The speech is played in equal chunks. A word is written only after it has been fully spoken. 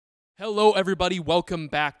Hello, everybody. Welcome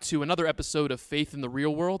back to another episode of Faith in the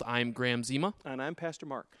Real World. I'm Graham Zima. And I'm Pastor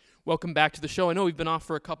Mark. Welcome back to the show. I know we've been off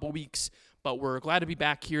for a couple weeks, but we're glad to be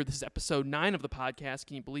back here. This is episode 9 of the podcast.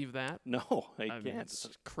 Can you believe that? No, I mean, can't. it's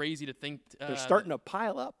crazy to think. They're starting to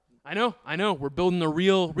pile up. I know. We're building a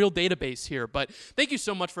real database here. But thank you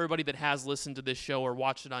so much for everybody that has listened to this show or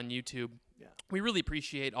watched it on YouTube. Yeah. We really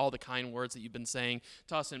appreciate all the kind words that you've been saying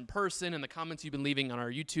to us in person and the comments you've been leaving on our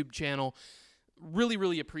YouTube channel.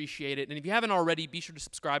 Really appreciate it. And if you haven't already, be sure to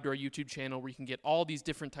subscribe to our YouTube channel where you can get all these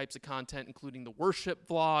different types of content, including the worship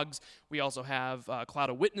vlogs. We also have Cloud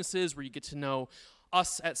of Witnesses where you get to know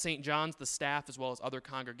us at St. John's, the staff, as well as other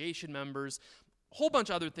congregation members. A whole bunch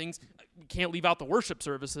of other things. We can't leave out the worship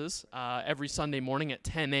services every Sunday morning at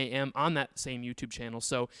 10 a.m. on that same YouTube channel.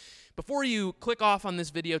 So before you click off on this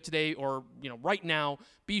video today or right now,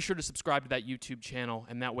 be sure to subscribe to that YouTube channel,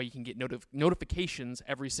 and that way you can get notifications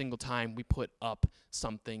every single time we put up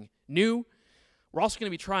something new. We're also going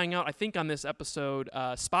to be trying out, I think on this episode,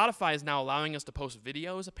 Spotify is now allowing us to post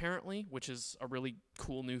videos, apparently, which is a really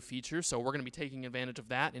cool new feature. So we're going to be taking advantage of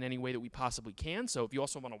that in any way that we possibly can. So if you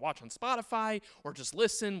also want to watch on Spotify or just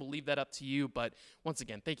listen, we'll leave that up to you. But once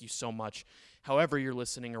again, thank you so much. However you're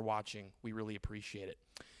listening or watching, we really appreciate it.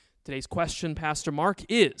 Today's question, Pastor Mark,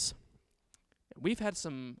 is, we've had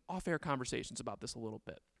some off-air conversations about this a little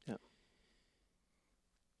bit. Yeah.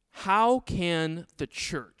 How can the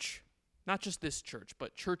church, not just this church,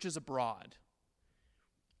 but churches abroad,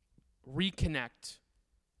 reconnect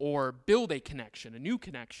or build a connection, a new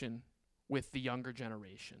connection with the younger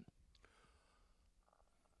generation?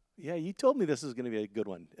 Yeah, you told me this is going to be a good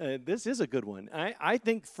one. This is a good one. I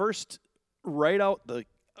think first, right out the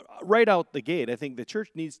gate, I think the church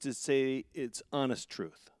needs to say its honest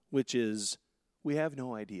truth, which is we have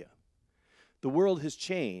no idea. The world has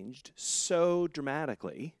changed so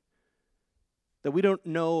dramatically that we don't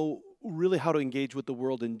know really how to engage with the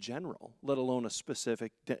world in general, let alone a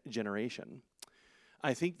specific generation.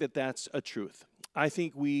 I think that that's a truth. I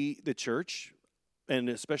think we, the church, and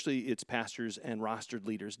especially its pastors and rostered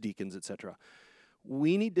leaders, deacons, etc.,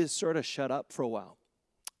 we need to sort of shut up for a while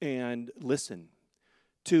and listen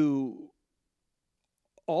to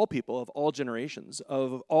all people of all generations,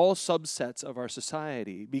 of all subsets of our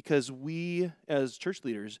society, because we, as church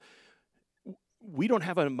leaders, we don't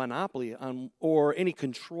have a monopoly on or any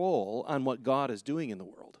control on what God is doing in the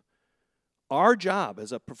world. Our job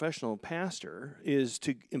as a professional pastor is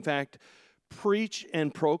to, in fact, preach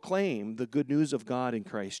and proclaim the good news of God in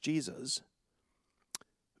Christ Jesus.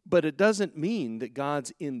 But it doesn't mean that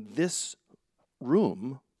God's in this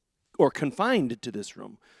room or confined to this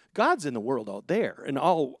room. God's in the world out there, and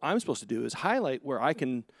all I'm supposed to do is highlight where I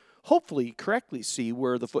can hopefully correctly see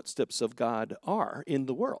where the footsteps of God are in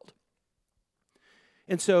the world.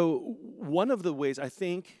 And so one of the ways I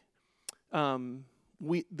think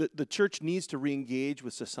the church needs to reengage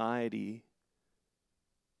with society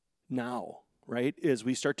now, right, as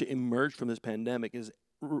we start to emerge from this pandemic, is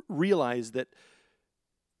realize that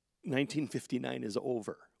 1959 is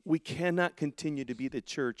over. We cannot continue to be the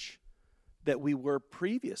church that we were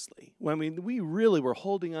previously. I mean, we really were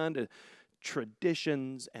holding on to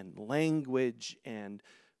traditions and language and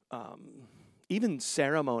even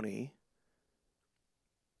ceremony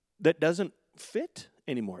that doesn't fit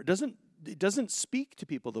anymore. It doesn't speak to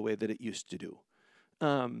people the way that it used to do.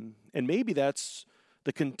 And maybe that's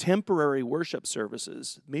the contemporary worship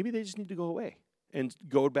services. Maybe they just need to go away and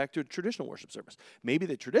go back to a traditional worship service. Maybe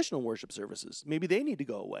the traditional worship services, maybe they need to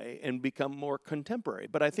go away and become more contemporary.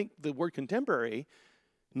 But I think the word contemporary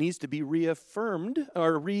needs to be reaffirmed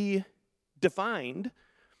or redefined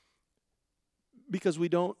because we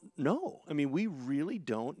don't know. I mean, we really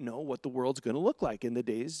don't know what the world's going to look like in the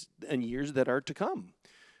days and years that are to come.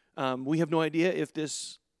 We have no idea if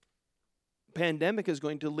this pandemic is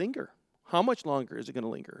going to linger. How much longer is it going to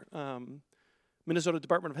linger? Minnesota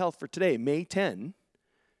Department of Health for today, May 10,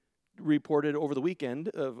 reported over the weekend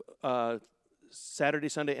of Saturday,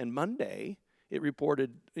 Sunday, and Monday, it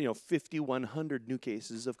reported 5,100 new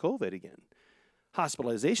cases of COVID again.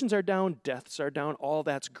 Hospitalizations are down, deaths are down, all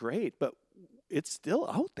that's great, but it's still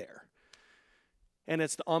out there. And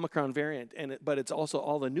it's the Omicron variant, but it's also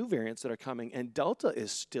all the new variants that are coming, and Delta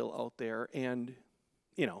is still out there, and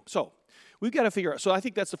so we've got to figure out. So I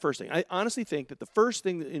think that's the first thing. I honestly think that the first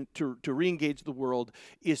thing to reengage the world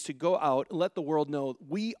is to go out and let the world know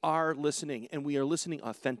we are listening, and we are listening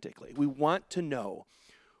authentically. We want to know,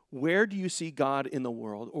 where do you see God in the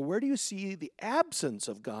world, or where do you see the absence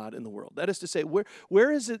of God in the world? That is to say,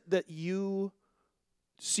 where is it that you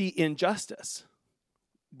see injustice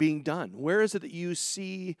being done? Where is it that you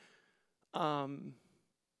see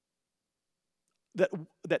that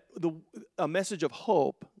a message of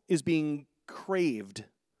hope is being craved.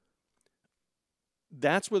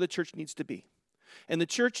 That's where the church needs to be. And the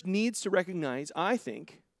church needs to recognize, I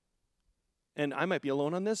think, and I might be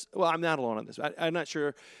alone on this. Well, I'm not alone on this. I'm not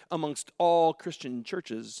sure amongst all Christian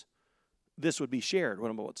churches this would be shared,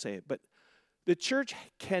 what I'm about to say. But the church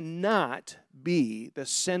cannot be the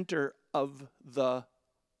center of the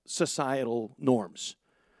societal norms.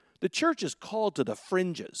 The church is called to the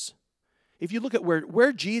fringes. If you look at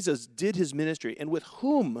where Jesus did his ministry and with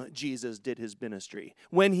whom Jesus did his ministry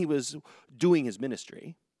when he was doing his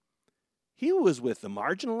ministry, he was with the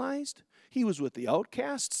marginalized, he was with the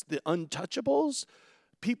outcasts, the untouchables,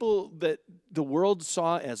 people that the world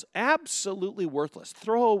saw as absolutely worthless,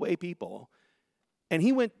 throwaway people. And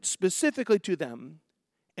he went specifically to them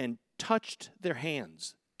and touched their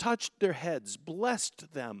hands, touched their heads,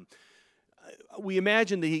 blessed them. We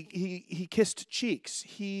imagine that he kissed cheeks.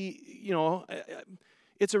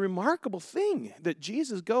 It's a remarkable thing that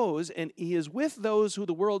Jesus goes and he is with those who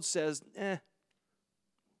the world says,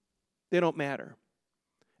 they don't matter.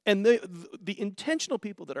 And the intentional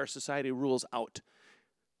people that our society rules out,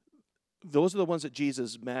 those are the ones that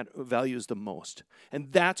Jesus values the most.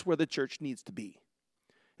 And that's where the church needs to be.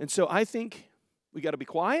 And so I think we got to be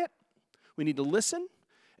quiet, we need to listen,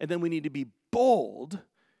 and then we need to be bold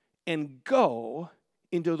and go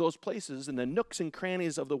into those places in the nooks and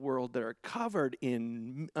crannies of the world that are covered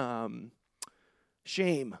in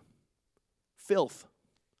shame, filth.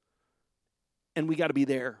 And we got to be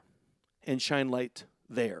there and shine light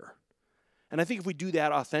there. And I think if we do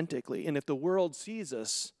that authentically, and if the world sees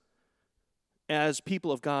us as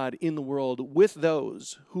people of God in the world with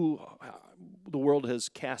those who the world has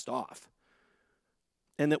cast off,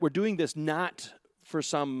 and that we're doing this not for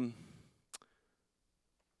some,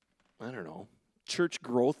 church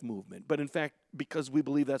growth movement, but in fact, because we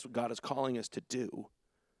believe that's what God is calling us to do.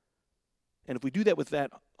 And if we do that with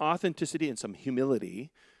that authenticity and some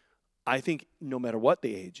humility, I think no matter what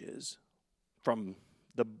the age is, from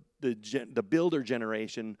the builder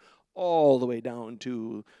generation all the way down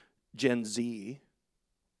to Gen Z,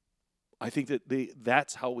 I think that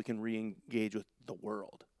that's how we can re-engage with the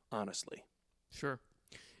world, honestly. Sure.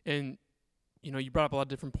 And, you brought up a lot of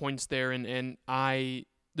different points there, and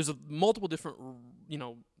there's multiple different,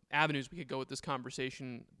 avenues we could go with this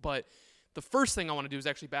conversation, but the first thing I want to do is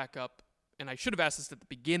actually back up, and I should have asked this at the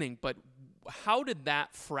beginning, but how did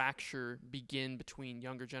that fracture begin between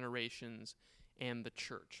younger generations and the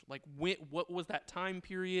church? Like, what was that time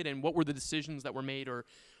period, and what were the decisions that were made or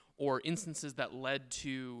instances that led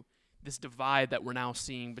to this divide that we're now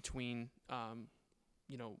seeing between,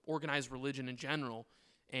 organized religion in general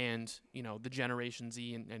and, the Generation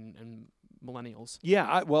Z and millennials?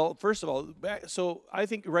 Yeah, well, first of all, so I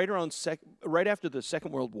think right after the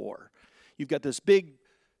Second World War, you've got this big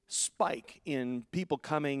spike in people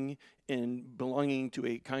coming and belonging to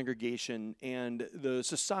a congregation, and the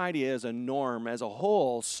society as a norm, as a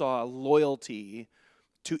whole, saw loyalty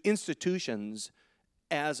to institutions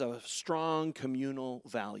as a strong communal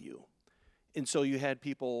value. And so you had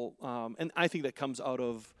people, and I think that comes out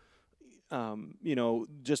of,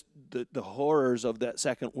 just the horrors of that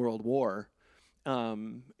Second World War,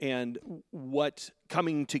 and what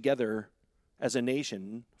coming together as a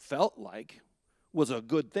nation felt like was a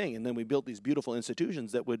good thing. And then we built these beautiful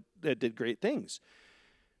institutions that did great things.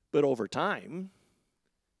 But over time,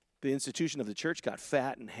 the institution of the church got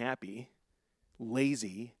fat and happy,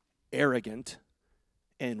 lazy, arrogant,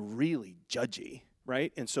 and really judgy,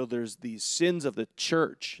 right? And so there's these sins of the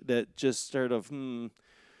church that just sort of,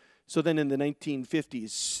 So then in the 1950s,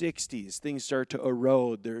 60s, things start to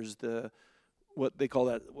erode. There's what they call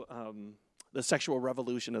that, the sexual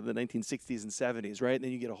revolution of the 1960s and 70s, right? And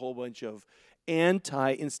then you get a whole bunch of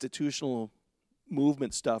anti-institutional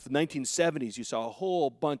movement stuff. In the 1970s, you saw a whole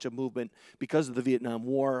bunch of movement because of the Vietnam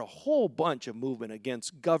War, a whole bunch of movement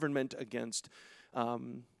against government, against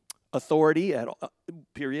authority,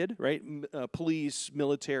 period, right? Police,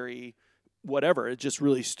 military, whatever. It just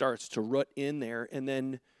really starts to root in there. And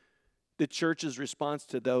then the church's response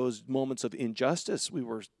to those moments of injustice,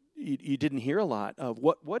 you didn't hear a lot of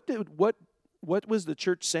what was the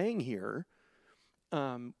church saying here.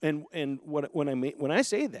 And when I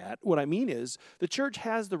say that, what I mean is the church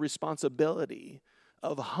has the responsibility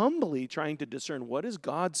of humbly trying to discern what is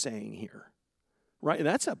God saying here, right? And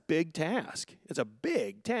that's a big task. It's a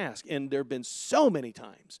big task, and there have been so many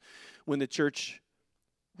times when the church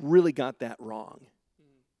really got that wrong,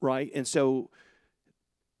 right? And so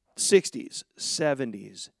 60s,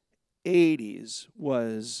 70s, 80s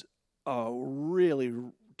was a really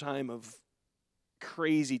time of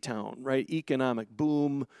crazy town, right? Economic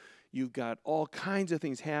boom. You've got all kinds of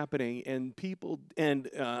things happening, and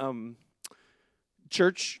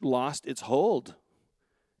church lost its hold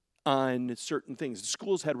on certain things.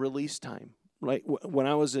 Schools had release time, right? When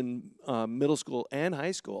I was in middle school and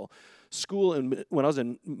high school, when I was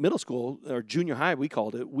in middle school, or junior high, we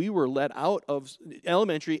called it, we were let out of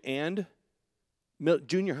elementary and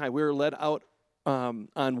junior high. We were let out on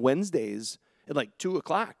Wednesdays at like 2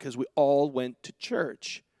 o'clock because we all went to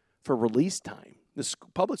church for release time. The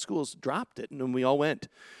public schools dropped it, and then we all went.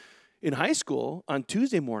 In high school, on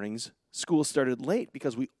Tuesday mornings, school started late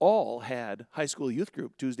because we all had high school youth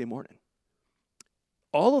group Tuesday morning.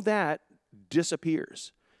 All of that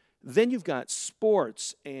disappears. Then you've got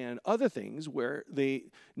sports and other things where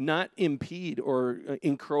they not impede or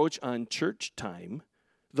encroach on church time,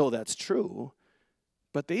 though that's true,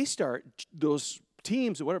 but those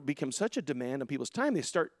teams, when it becomes such a demand on people's time, they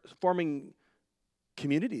start forming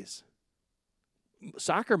communities.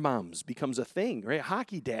 Soccer moms becomes a thing, right?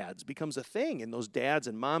 Hockey dads becomes a thing, and those dads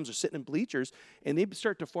and moms are sitting in bleachers, and they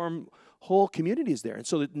start to form whole communities there. And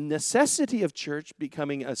so the necessity of church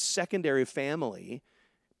becoming a secondary family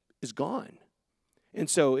is gone. And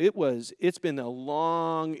so it's been a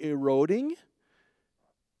long eroding,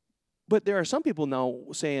 but there are some people now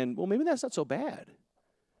saying, well, maybe that's not so bad,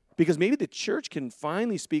 because maybe the church can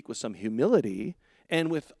finally speak with some humility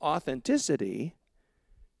and with authenticity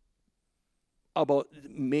about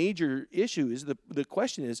major issues. The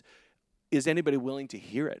question is anybody willing to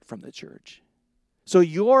hear it from the church? So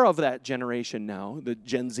you're of that generation now, the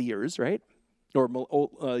Gen Zers, right? Or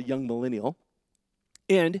young millennial.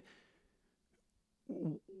 And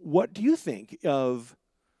what do you think of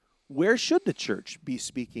where should the church be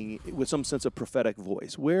speaking with some sense of prophetic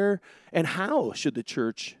voice? Where and how should the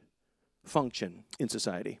church function in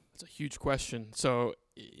society? It's a huge question. So,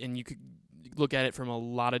 and you could look at it from a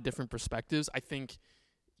lot of different perspectives. I think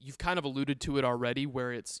you've kind of alluded to it already,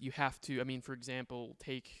 where you have to, I mean, for example,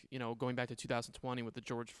 take, going back to 2020 with the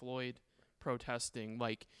George Floyd protesting,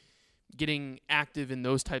 like getting active in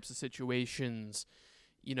those types of situations,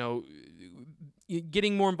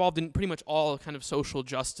 getting more involved in pretty much all kind of social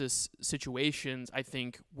justice situations, I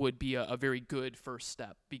think would be a very good first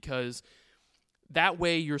step, because that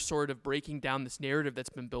way you're sort of breaking down this narrative that's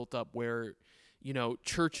been built up where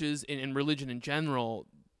churches and religion in general,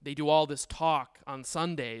 they do all this talk on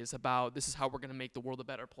Sundays about this is how we're going to make the world a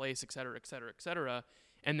better place, et cetera, et cetera, et cetera.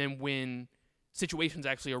 And then when situations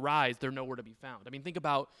actually arise, they're nowhere to be found. I mean, think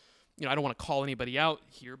about, I don't want to call anybody out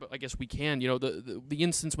here, but I guess we can. The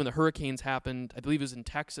instance when the hurricanes happened, I believe it was in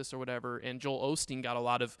Texas or whatever, and Joel Osteen got a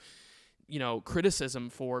lot of, criticism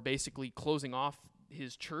for basically closing off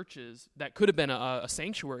his churches that could have been a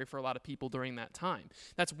sanctuary for a lot of people during that time.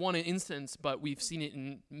 That's one instance, but we've seen it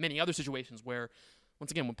in many other situations where, once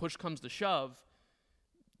again, when push comes to shove,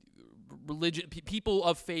 people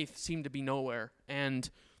of faith seem to be nowhere. And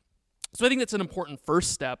so I think that's an important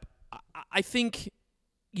first step. I think,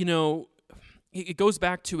 it goes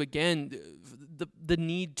back to, again, the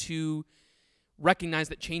need to recognize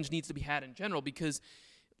that change needs to be had in general, because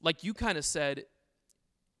like you kind of said,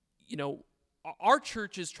 our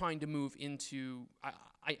church is trying to move into,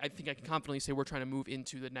 I think I can confidently say we're trying to move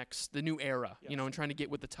into the new era, yes. And trying to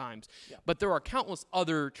get with the times. Yeah. But there are countless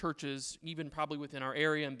other churches, even probably within our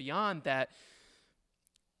area and beyond, that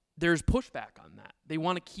there's pushback on that. They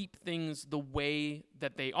want to keep things the way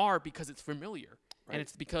that they are because it's familiar. Right. And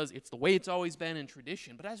it's because it's the way it's always been in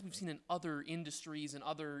tradition. But as we've seen in other industries and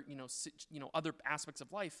other, other aspects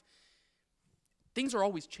of life, things are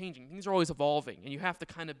always changing. Things are always evolving. And you have to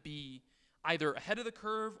kind of be either ahead of the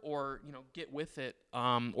curve or, get with it,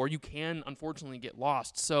 or you can, unfortunately, get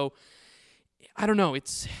lost. So, I don't know.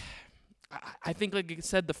 I think, like I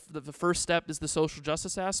said, the first step is the social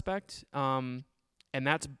justice aspect, and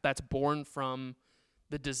that's born from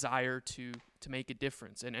the desire to make a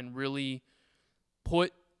difference and really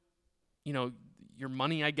put, your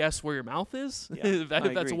money, I guess, where your mouth is. Yeah,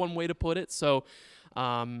 That's one way to put it. So,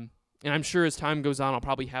 and I'm sure as time goes on, I'll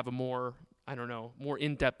probably have a more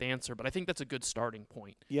in-depth answer, but I think that's a good starting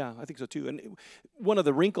point. Yeah, I think so too. And one of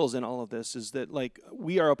the wrinkles in all of this is that, like,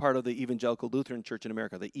 we are a part of the Evangelical Lutheran Church in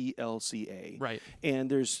America, the ELCA. Right.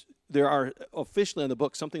 And there are officially on the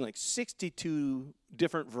book something like 62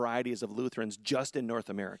 different varieties of Lutherans just in North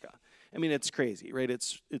America. I mean, it's crazy, right?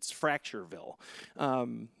 It's Fractureville.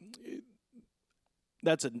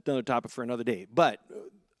 That's another topic for another day. But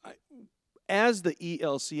as the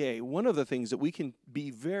ELCA, one of the things that we can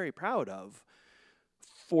be very proud of,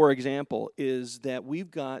 for example, is that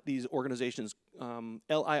we've got these organizations.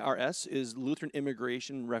 LIRS is Lutheran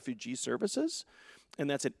Immigration Refugee Services, and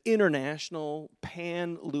that's an international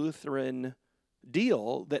pan-Lutheran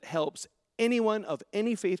deal that helps anyone of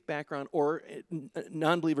any faith background or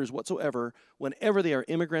non-believers whatsoever whenever they are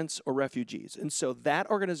immigrants or refugees. And so that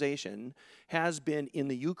organization has been in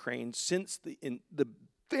the Ukraine since the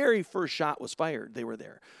very first shot was fired. They were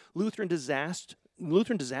there. Lutheran disaster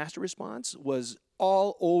response was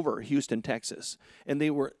all over Houston, Texas, and they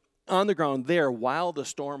were on the ground there while the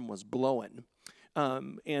storm was blowing.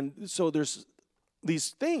 And so there's these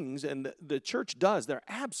things, and the church does. They're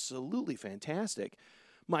absolutely fantastic.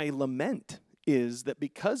 My lament is that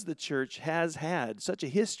because the church has had such a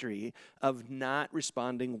history of not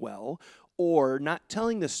responding well or not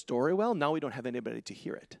telling the story well, now we don't have anybody to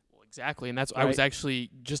hear it. Well, exactly, and that's Right? I was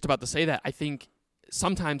actually just about to say that. I think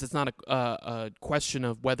sometimes it's not a question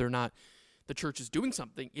of whether or not the church is doing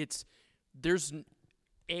something. There's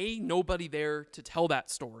nobody there to tell that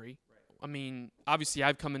story. I mean, obviously,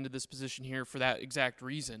 I've come into this position here for that exact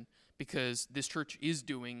reason, because this church is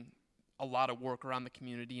doing a lot of work around the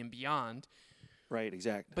community and beyond. Right,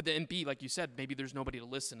 exactly. But then B, like you said, maybe there's nobody to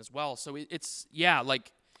listen as well. So it's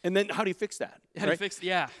like. And then how do you fix that? How do you fix?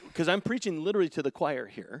 Yeah. Because I'm preaching literally to the choir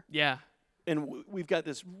here. Yeah. And we've got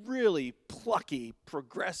this really plucky,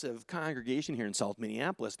 progressive congregation here in South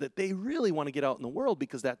Minneapolis that they really want to get out in the world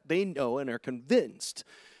because that they know and are convinced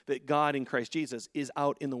that God in Christ Jesus is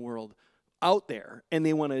out in the world, out there, and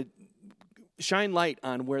they want to shine light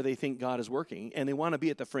on where they think God is working, and they want to be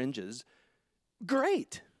at the fringes.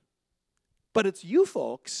 Great. But it's you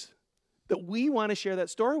folks that we want to share that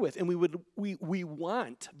story with, and we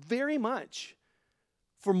want very much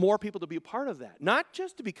for more people to be a part of that. Not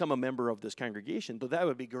just to become a member of this congregation, though that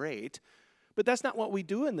would be great, but that's not what we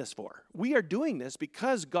do in this for. We are doing this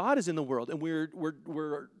because God is in the world, and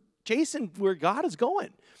we're chasing where God is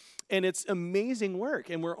going. And it's amazing work,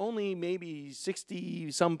 and we're only maybe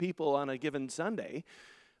 60-some people on a given Sunday.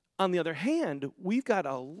 On the other hand, we've got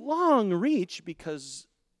a long reach because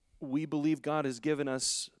we believe God has given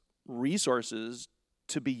us resources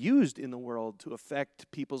to be used in the world to affect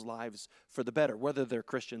people's lives for the better, whether they're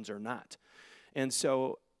Christians or not. And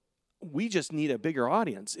so we just need a bigger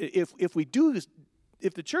audience. If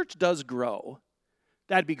the church does grow,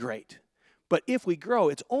 that'd be great. But if we grow,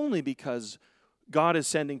 it's only because God is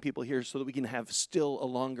sending people here so that we can have still a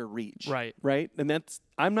longer reach. Right. Right? And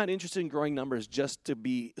I'm not interested in growing numbers just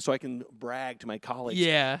so I can brag to my colleagues.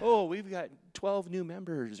 Yeah. Oh, we've got 12 new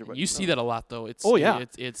members. Or what. You see that a lot, though. It's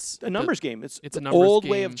a numbers game. It's a the numbers old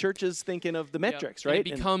game. way of churches thinking of the metrics, right? And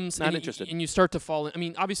it becomes not interested. And you start to fall in. I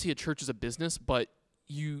mean, obviously a church is a business, but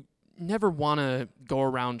you never want to go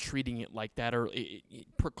around treating it like that or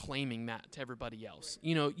proclaiming that to everybody else.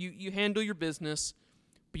 You know, you handle your business,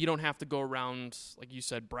 but you don't have to go around, like you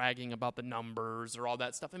said, bragging about the numbers or all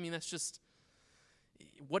that stuff. I mean, that's just,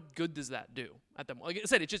 what good does that do? Like I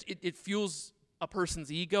said, it fuels a person's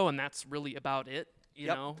ego, and that's really about it. You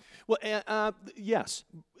know? Well, yes.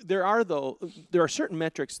 There are certain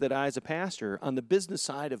metrics that I, as a pastor, on the business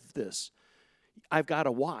side of this, I've got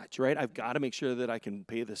to watch, right? I've got to make sure that I can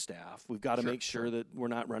pay the staff. We've got to make sure that we're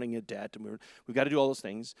not running a debt. And we've got to do all those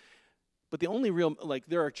things. But the only real,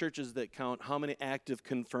 there are churches that count how many active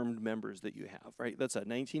confirmed members that you have, right? That's a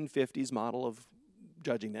 1950s model of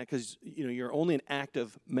judging that, because you're only an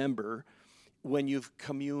active member when you've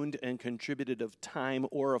communed and contributed of time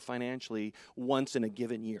or of financially once in a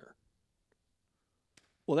given year.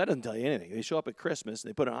 Well, that doesn't tell you anything. They show up at Christmas, and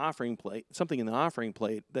they put something in the offering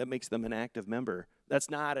plate that makes them an active member. That's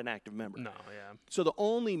not an active member. No, yeah. So the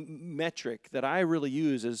only metric that I really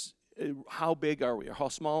use is how big are we, or how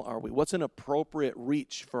small are we? What's an appropriate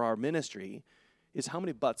reach for our ministry is how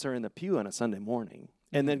many butts are in the pew on a Sunday morning.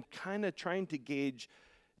 And then kind of trying to gauge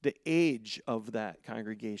the age of that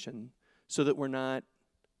congregation so that we're not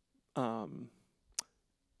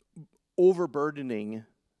overburdening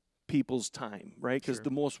people's time, right? Because the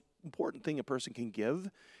most important thing a person can give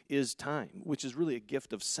is time, which is really a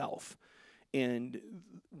gift of self. And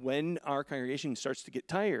when our congregation starts to get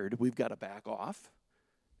tired, we've got to back off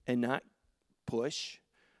and not push.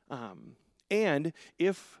 And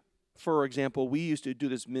if, for example, we used to do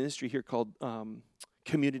this ministry here called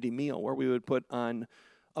Community Meal, where we would put on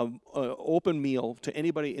an open meal to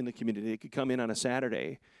anybody in the community. They could come in on a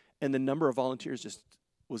Saturday, and the number of volunteers just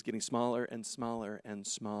was getting smaller and smaller and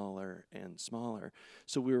smaller and smaller.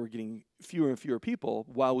 So we were getting fewer and fewer people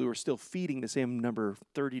while we were still feeding the same number,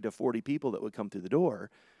 30 to 40 people that would come through the door.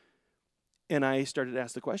 And I started to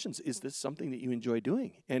ask the questions, is this something that you enjoy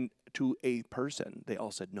doing? And to a person, they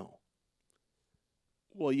all said no.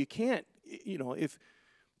 Well, you can't, if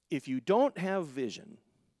you don't have vision,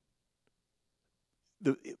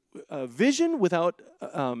 the vision without,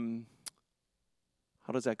 how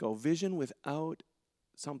does that go? Vision without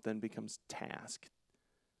something becomes task.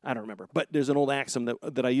 I don't remember. But there's an old axiom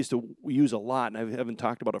that I used to use a lot, and I haven't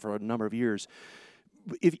talked about it for a number of years.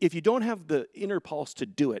 If you don't have the inner pulse to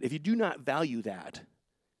do it, if you do not value that,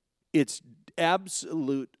 it's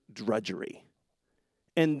absolute drudgery.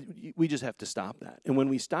 And we just have to stop that. And when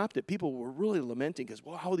we stopped it, people were really lamenting because,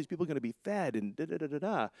 well, how are these people going to be fed and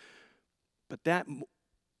da-da-da-da-da. But that,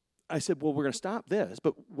 I said, well, we're going to stop this,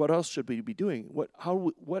 but what else should we be doing? What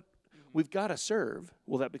we've got to serve?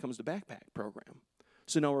 Well, that becomes the backpack program.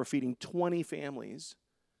 So now we're feeding 20 families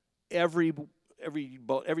every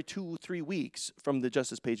 2-3 weeks from the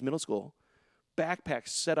Justice Page Middle School. Backpacks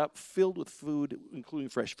set up, filled with food, including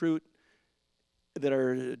fresh fruit, that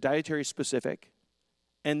are dietary specific.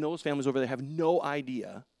 And those families over there have no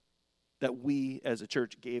idea that we as a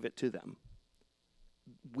church gave it to them.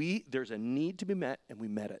 There's a need to be met, and we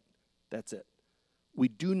met it. That's it. We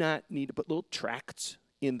do not need to put little tracts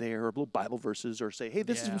in there or little Bible verses or say, hey,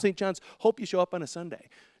 this is from St. John's. Hope you show up on a Sunday.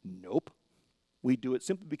 Nope. We do it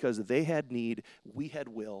simply because they had need, we had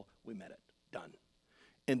will, we met it. Done.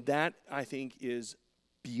 And that, I think, is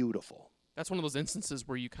beautiful. That's one of those instances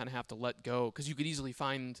where you kind of have to let go, because you could easily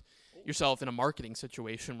find yourself in a marketing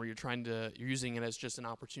situation where you're using it as just an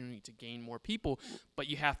opportunity to gain more people, but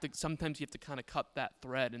sometimes you have to kind of cut that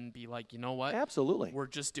thread and be like, you know what? Absolutely. We're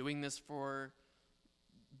just doing this for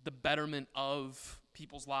the betterment of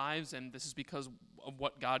people's lives, and this is because of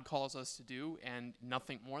what God calls us to do, and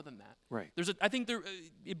nothing more than that. Right. I think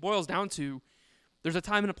it boils down to there's a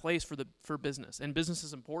time and a place for business, and business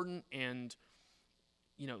is important, and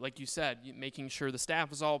like you said, making sure the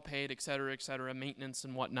staff is all paid, et cetera, maintenance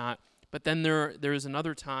and whatnot. But then there is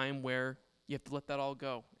another time where you have to let that all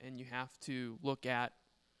go, and you have to look at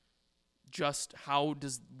just how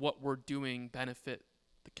does what we're doing benefit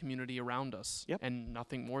the community around us, and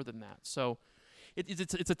nothing more than that. So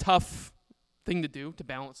it's a tough thing to do, to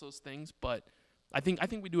balance those things, but I think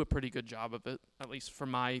we do a pretty good job of it, at least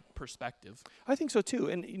from my perspective. I think so too.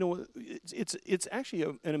 And it's actually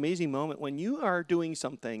an amazing moment when you are doing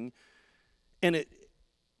something, and it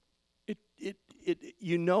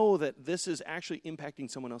you know that this is actually impacting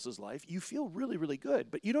someone else's life. You feel really, really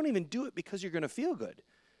good, but you don't even do it because you're going to feel good.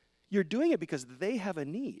 You're doing it because they have a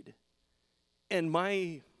need. And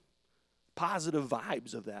my positive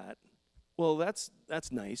vibes of that, well, that's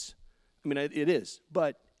nice. I mean, it is,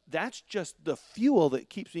 but that's just the fuel that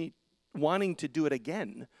keeps me wanting to do it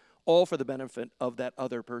again, all for the benefit of that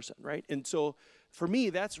other person, right? And so for me,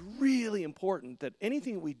 that's really important, that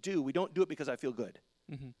anything we do, we don't do it because I feel good.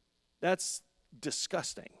 Mm-hmm. That's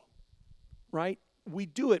disgusting, right? We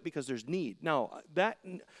do it because there's need. Now, there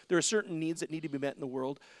are certain needs that need to be met in the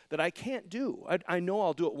world that I can't do. I know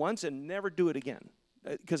I'll do it once and never do it again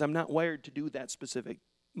because I'm not wired to do that specific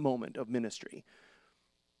moment of ministry.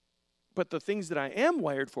 But the things that I am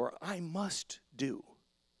wired for, I must do.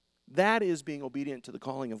 That is being obedient to the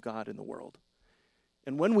calling of God in the world.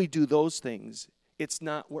 And when we do those things, it's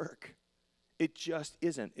not work. It just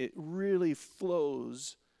isn't. It really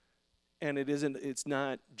flows, and it's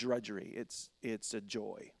not drudgery. It's a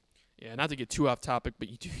joy. Yeah, not to get too off topic, but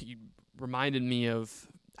you reminded me of,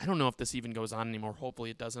 I don't know if this even goes on anymore. Hopefully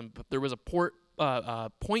it doesn't. But there was a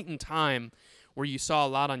point in time where you saw a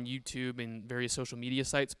lot on YouTube and various social media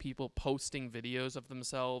sites, people posting videos of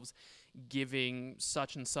themselves giving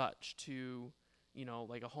such and such to,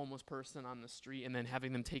 like a homeless person on the street, and then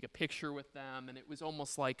having them take a picture with them. And it was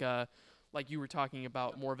almost like you were talking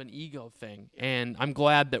about, more of an ego thing. And I'm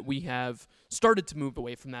glad that we have started to move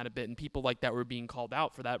away from that a bit, and people like that were being called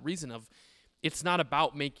out for that reason of, it's not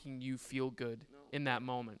about making you feel good in that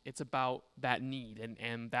moment. It's about that need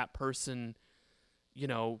and that person,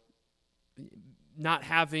 not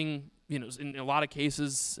having, in a lot of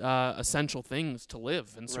cases, essential things to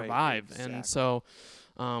live and survive. Right, exactly. And so,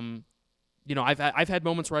 I've had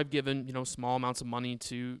moments where I've given, small amounts of money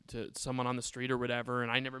to someone on the street or whatever,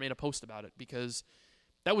 and I never made a post about it because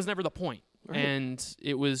that was never the point. Right. And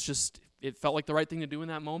it was just, it felt like the right thing to do in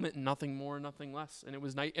that moment, and nothing more, nothing less. And it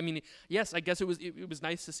was nice. I mean, yes, I guess it was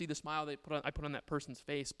nice to see the smile I put on that person's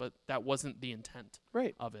face, but that wasn't the intent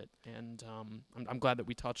of it. And I'm glad that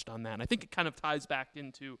we touched on that. And I think it kind of ties back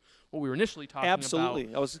into what we were initially talking about.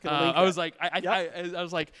 Absolutely. I was going to I was like, I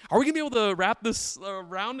was like, are we going to be able to wrap this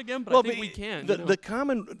around again? But I think we can.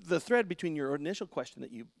 The thread between your initial question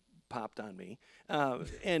that you popped on me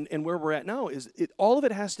and where we're at now is all of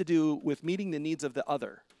it has to do with meeting the needs of the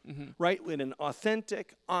other, right? In an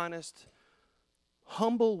authentic, honest,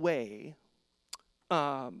 humble way,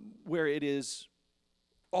 where it is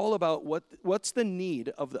all about what's the need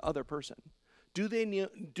of the other person.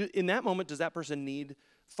 In that moment, does that person need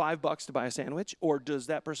 $5 to buy a sandwich, or does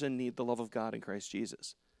that person need the love of God in Christ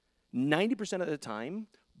Jesus? 90% of the time,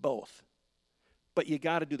 both. But you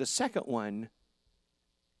got to do the second one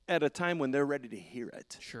at a time when they're ready to hear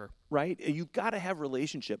it. Sure. Right? You've got to have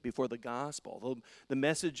relationship before the gospel, the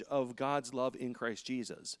message of God's love in Christ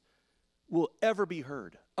Jesus, will ever be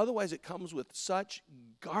heard. Otherwise, it comes with such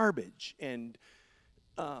garbage. And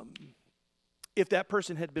if that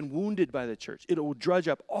person had been wounded by the church, it will drudge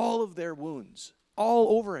up all of their wounds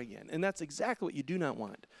all over again. And that's exactly what you do not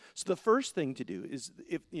want. So the first thing to do is,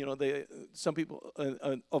 if some people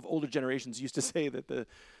of older generations used to say that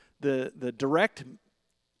the direct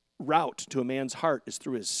route to a man's heart is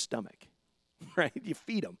through his stomach, right? You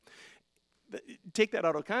feed him. Take that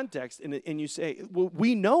out of context and you say, well,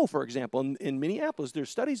 we know, for example, in Minneapolis, there's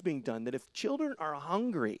studies being done that if children are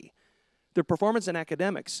hungry, their performance in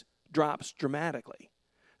academics drops dramatically.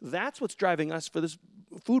 That's what's driving us for this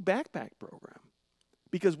food backpack program,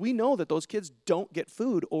 because we know that those kids don't get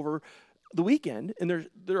food over the weekend and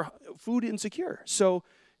they're food insecure. So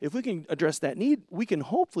if we can address that need, we can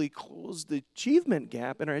hopefully close the achievement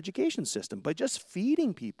gap in our education system by just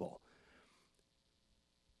feeding people.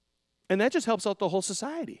 And that just helps out the whole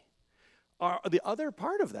society. The other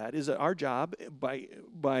part of that is that our job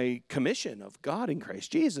by commission of God in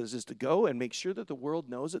Christ Jesus is to go and make sure that the world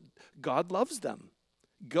knows that God loves them.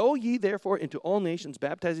 Go ye therefore into all nations,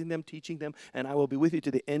 baptizing them, teaching them, and I will be with you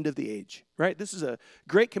to the end of the age. Right? This is a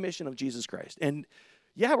great commission of Jesus Christ. And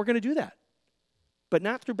yeah, we're going to do that. But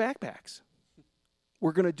not through backpacks.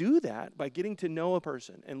 We're going to do that by getting to know a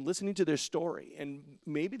person and listening to their story. And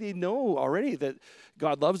maybe they know already that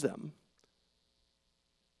God loves them.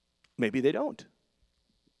 Maybe they don't.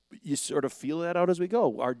 You sort of feel that out as we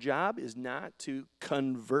go. Our job is not to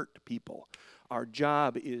convert people. Our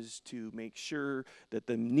job is to make sure that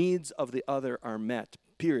the needs of the other are met,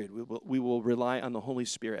 period. We will rely on the Holy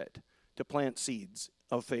Spirit to plant seeds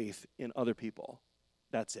of faith in other people.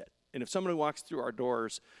 That's it. And if somebody walks through our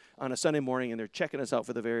doors on a Sunday morning and they're checking us out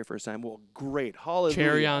for the very first time, well, great. Hallelujah.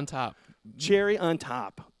 Cherry on top. Cherry on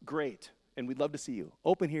top. Great. And we'd love to see you.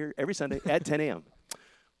 Open here every Sunday at 10 a.m.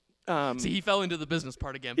 See, he fell into the business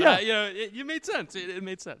part again. But yeah. It made sense. It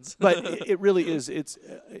made sense. But it really is. It's,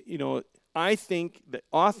 I think the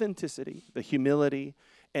authenticity, the humility,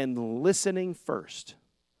 and listening first,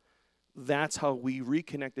 that's how we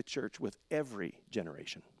reconnect the church with every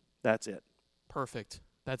generation. That's it. Perfect.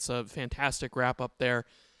 That's a fantastic wrap up there.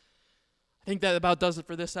 I think that about does it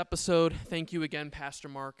for this episode. Thank you again, Pastor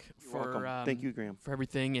Mark, for thank you, Graham, for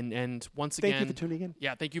everything. And once again, thank you for tuning in.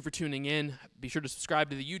 Yeah, thank you for tuning in. Be sure to subscribe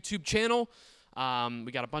to the YouTube channel.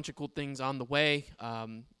 We got a bunch of cool things on the way.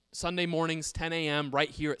 Sunday mornings, 10 a.m., right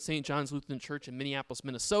here at St. John's Lutheran Church in Minneapolis,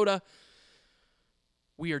 Minnesota.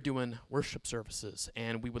 We are doing worship services,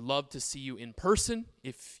 and we would love to see you in person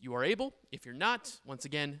if you are able. If you're not, once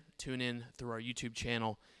again, tune in through our YouTube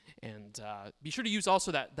channel, and be sure to use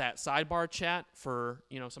also that sidebar chat for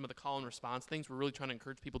some of the call and response things. We're really trying to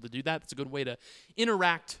encourage people to do that. It's a good way to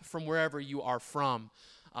interact from wherever you are from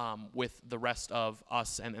with the rest of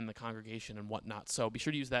us and the congregation and whatnot. So be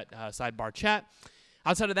sure to use that sidebar chat.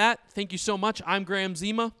 Outside of that, thank you so much. I'm Graham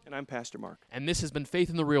Zima. And I'm Pastor Mark. And this has been Faith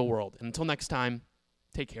in the Real World. And until next time,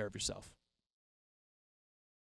 take care of yourself.